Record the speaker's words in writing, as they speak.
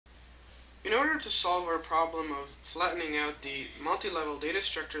In order to solve our problem of flattening out the multi-level data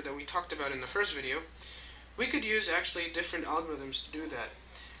structure that we talked about in the first video, we could use actually different algorithms to do that.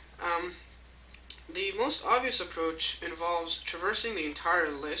 The most obvious approach involves traversing the entire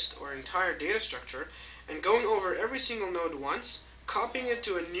list or entire data structure and going over every single node once, copying it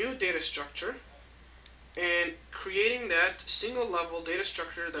to a new data structure, and creating that single level data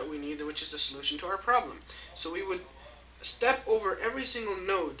structure that we need, which is the solution to our problem. So we would step over every single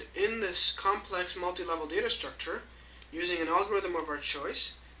node in this complex multi-level data structure using an algorithm of our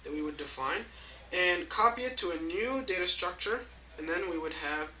choice that we would define and copy it to a new data structure, and then we would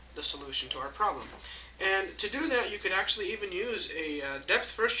have the solution to our problem. And to do that, you could actually even use a depth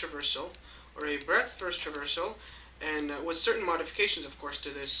first traversal or a breadth first traversal, and with certain modifications, of course,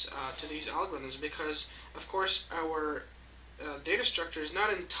 to these algorithms, because of course our data structure is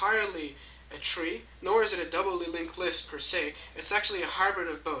not entirely a tree, nor is it a doubly linked list per se. It's actually a hybrid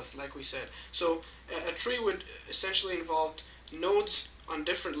of both, like we said. So a tree would essentially involve nodes on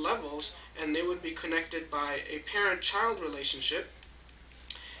different levels, and they would be connected by a parent-child relationship.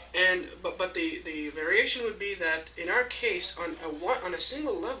 And but the variation would be that in our case, on a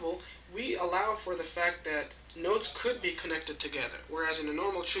single level, we allow for the fact that nodes could be connected together, whereas in a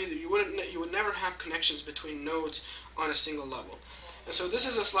normal tree you would never have connections between nodes on a single level. And so this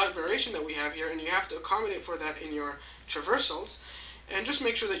is a slight variation that we have here, and you have to accommodate for that in your traversals, and just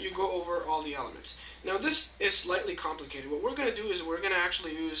make sure that you go over all the elements. Now this is slightly complicated. What we're going to do is we're going to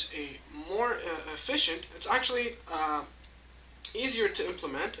actually use a more efficient, it's actually easier to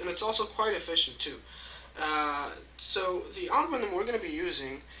implement, and it's also quite efficient too. So the algorithm we're going to be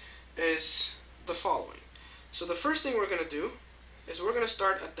using is the following. So the first thing we're going to do is we're going to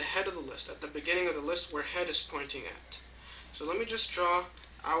start at the head of the list, at the beginning of the list where head is pointing at. So let me just draw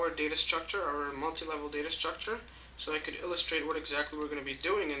our data structure, our multi-level data structure, so I could illustrate what exactly we're going to be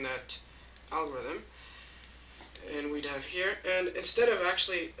doing in that algorithm. And we'd have here, and instead of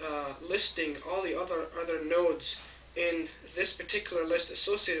actually listing all the other nodes in this particular list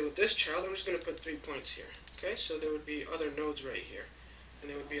associated with this child, I'm just going to put 3 points here. Okay, so there would be other nodes right here, and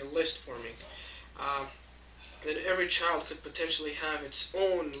there would be a list forming. Then every child could potentially have its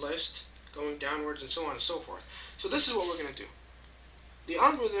own list going downwards and so on and so forth. So this is what we're going to do. The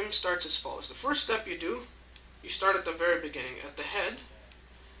algorithm starts as follows. The first step you do, you start at the very beginning, at the head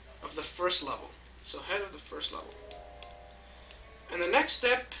of the first level. So head of the first level. And the next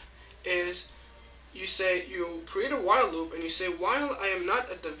step is you create a while loop, and you say while I am not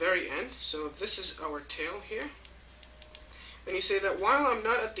at the very end, so this is our tail here, and you say that while I'm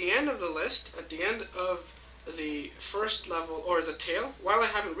not at the end of the list, at the end of the first level, or the tail, while I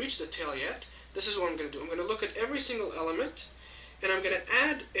haven't reached the tail yet, this is what I'm going to do. I'm going to look at every single element, and I'm going to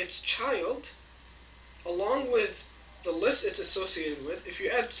add its child along with the list it's associated with. If you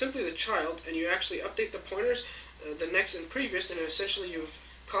add simply the child and you actually update the pointers, the next and previous, then essentially you've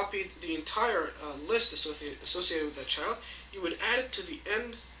copied the entire list associated with that child. You would add it to the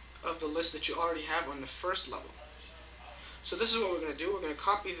end of the list that you already have on the first level. So this is what we're going to do. We're going to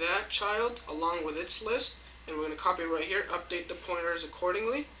copy that child along with its list, and we're going to copy it right here, update the pointers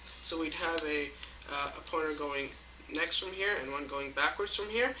accordingly. So we'd have a pointer going next from here and one going backwards from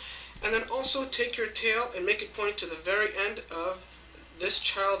here. And then also take your tail and make it point to the very end of this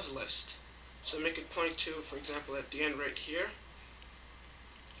child's list. So make it point to, for example, at the end right here,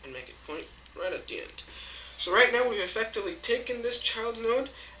 and make it point right at the end. So right now we've effectively taken this child node,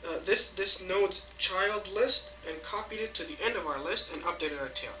 this node's child list, and copied it to the end of our list and updated our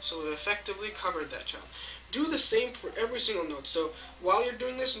tail. So we've effectively covered that child. Do the same for every single node. So while you're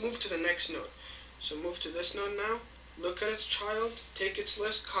doing this, move to the next node. So move to this node now, look at its child, take its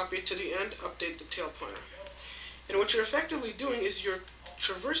list, copy it to the end, update the tail pointer. And what you're effectively doing is you're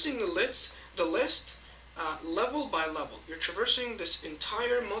traversing the list level by level. You're traversing this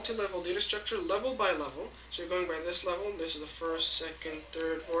entire multi-level data structure level by level. So you're going by this level, this is the first, second,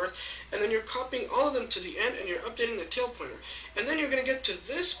 third, fourth, and then you're copying all of them to the end, and you're updating the tail pointer. And then you're going to get to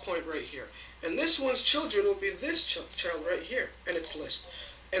this point right here, and this one's children will be this child right here and its list.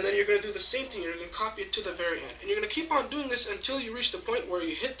 And then you're going to do the same thing. You're going to copy it to the very end, and you're going to keep on doing this until you reach the point where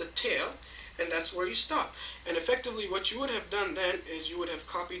you hit the tail, and that's where you stop. And effectively what you would have done then is you would have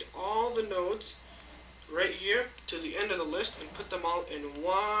copied all the nodes right here to the end of the list and put them all in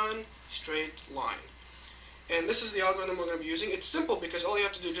one straight line. And this is the algorithm we're going to be using. It's simple because all you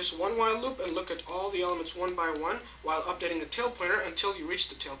have to do is just one while loop and look at all the elements one by one while updating the tail pointer until you reach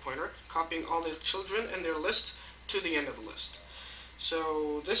the tail pointer, copying all the children and their lists to the end of the list.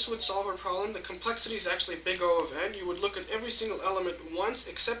 So this would solve our problem. The complexity is actually big O of n. You would look at every single element once,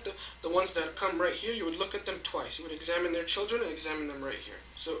 except the ones that come right here. You would look at them twice. You would examine their children and examine them right here.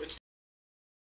 So it's